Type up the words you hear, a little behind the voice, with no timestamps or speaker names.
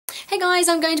Hey guys,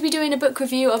 I'm going to be doing a book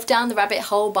review of Down the Rabbit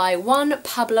Hole by Juan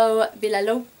Pablo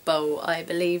Villalobos, I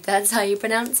believe that's how you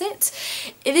pronounce it.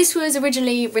 This was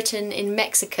originally written in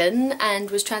Mexican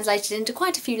and was translated into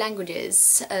quite a few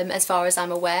languages, as far as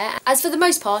I'm aware. As for the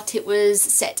most part, it was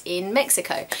set in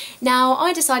Mexico. Now,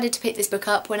 I decided to pick this book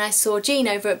up when I saw Jean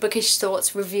over at Bookish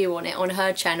Thoughts review on it on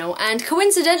her channel, and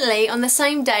coincidentally, on the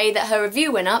same day that her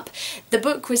review went up, the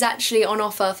book was actually on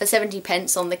offer for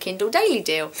 70p on the Kindle Daily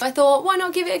deal. I thought, why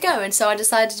not give it a go? And so I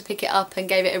decided to pick it up and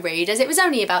gave it a read, as it was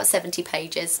only about 70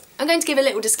 pages. I'm going to give a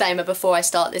little disclaimer before I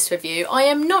start this review. I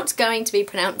am not going to be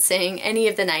pronouncing any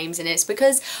of the names in it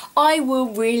because I will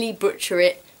really butcher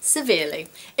it severely.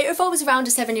 It revolves around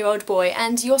a 7-year-old boy,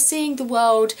 and you're seeing the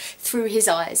world through his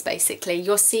eyes, basically.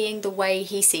 You're seeing the way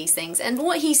he sees things, and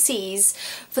what he sees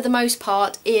for the most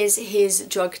part is his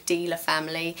drug dealer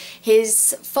family.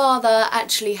 His father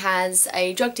actually has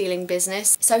a drug dealing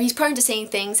business, so he's prone to seeing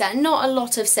things that not a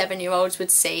lot of 7-year-olds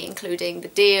would see, including the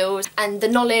deals and the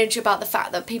knowledge about the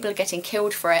fact that people are getting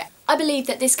killed for it. I believe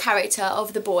that this character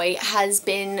of the boy has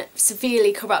been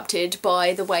severely corrupted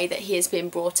by the way that he has been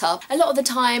brought up. A lot of the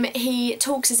time he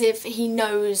talks as if he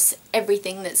knows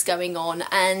everything that's going on,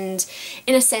 and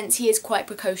in a sense he is quite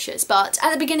precocious, but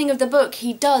at the beginning of the book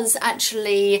he does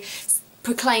actually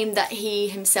proclaim that he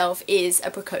himself is a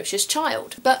precocious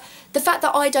child. But the fact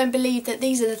that I don't believe that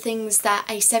these are the things that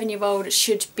a 7-year-old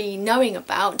should be knowing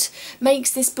about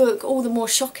makes this book all the more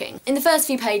shocking. In the first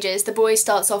few pages, the boy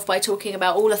starts off by talking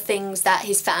about all the things that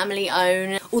his family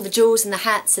own, all the jewels and the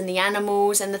hats and the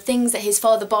animals and the things that his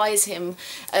father buys him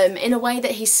in a way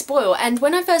that he's spoiled. And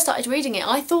when I first started reading it,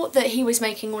 I thought that he was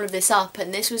making all of this up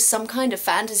and this was some kind of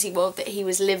fantasy world that he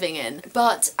was living in.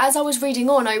 But as I was reading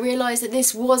on, I realised that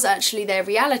this was actually their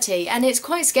reality, and it's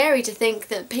quite scary to think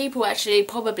that people actually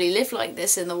probably live like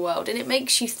this in the world, and it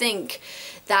makes you think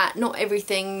that not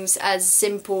everything's as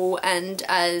simple and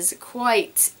as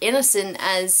quite innocent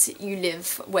as you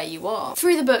live where you are.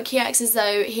 Through the book he acts as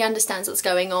though he understands what's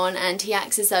going on, and he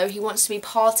acts as though he wants to be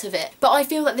part of it. But I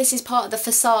feel that this is part of the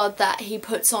facade that he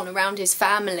puts on around his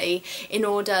family in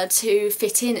order to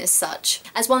fit in as such.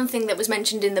 As one thing that was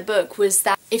mentioned in the book was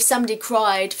that if somebody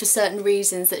cried for certain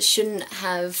reasons that shouldn't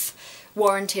have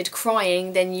warranted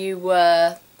crying, then you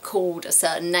were called a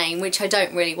certain name, which I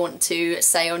don't really want to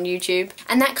say on YouTube.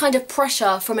 And that kind of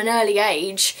pressure from an early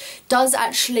age does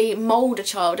actually mould a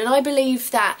child, and I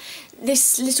believe that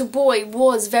this little boy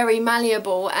was very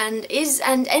malleable, and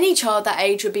any child that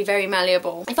age would be very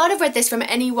malleable. If I'd have read this from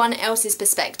anyone else's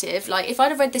perspective, like if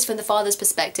I'd have read this from the father's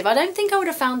perspective, I don't think I would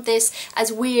have found this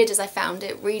as weird as I found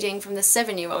it reading from the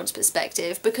 7-year-old's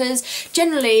perspective, because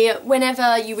generally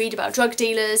whenever you read about drug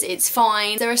dealers it's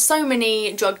fine. There are so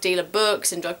many drug dealer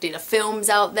books and drug dealer films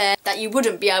out there that you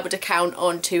wouldn't be able to count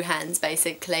on 2 hands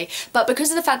basically, but because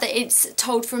of the fact that it's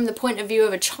told from the point of view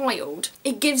of a child,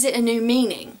 it gives it a new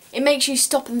meaning. It makes you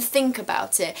stop and think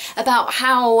about it, about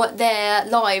how their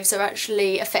lives are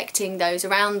actually affecting those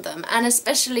around them, and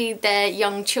especially their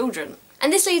young children.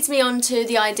 And this leads me on to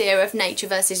the idea of nature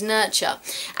versus nurture.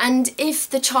 And if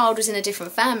the child was in a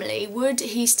different family, would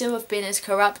he still have been as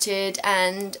corrupted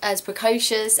and as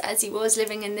precocious as he was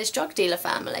living in this drug dealer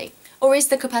family? Or is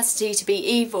the capacity to be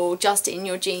evil just in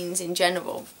your genes in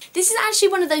general? This is actually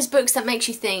one of those books that makes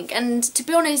you think, and to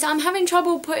be honest, I'm having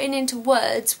trouble putting into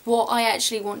words what I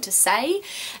actually want to say.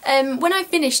 When I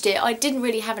finished it, I didn't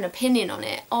really have an opinion on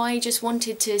it. I just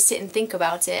wanted to sit and think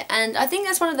about it, and I think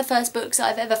that's one of the first books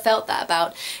I've ever felt that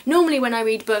about. Normally when I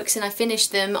read books and I finish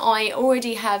them, I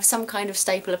already have some kind of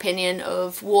staple opinion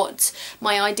of what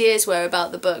my ideas were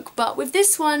about the book, but with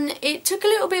this one, it took a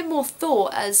little bit more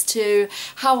thought as to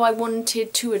how I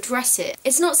wanted to address it.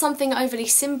 It's not something overly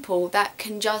simple that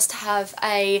can just have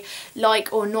a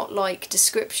like or not like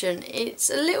description. It's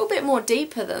a little bit more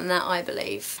deeper than that, I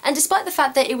believe. And despite the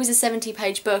fact that it was a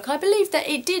 70-page book, I believe that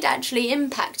it did actually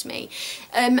impact me,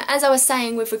 as I was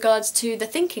saying with regards to the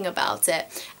thinking about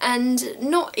it. And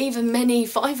not even many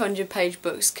 500-page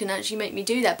books can actually make me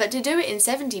do that, but to do it in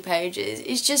 70 pages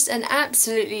is just an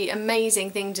absolutely amazing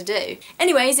thing to do.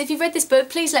 Anyways, if you've read this book,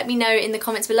 please let me know in the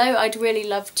comments below. I'd really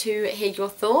love to hear your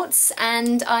thoughts,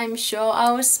 and I'm sure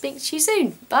I will speak to you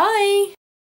soon. Bye!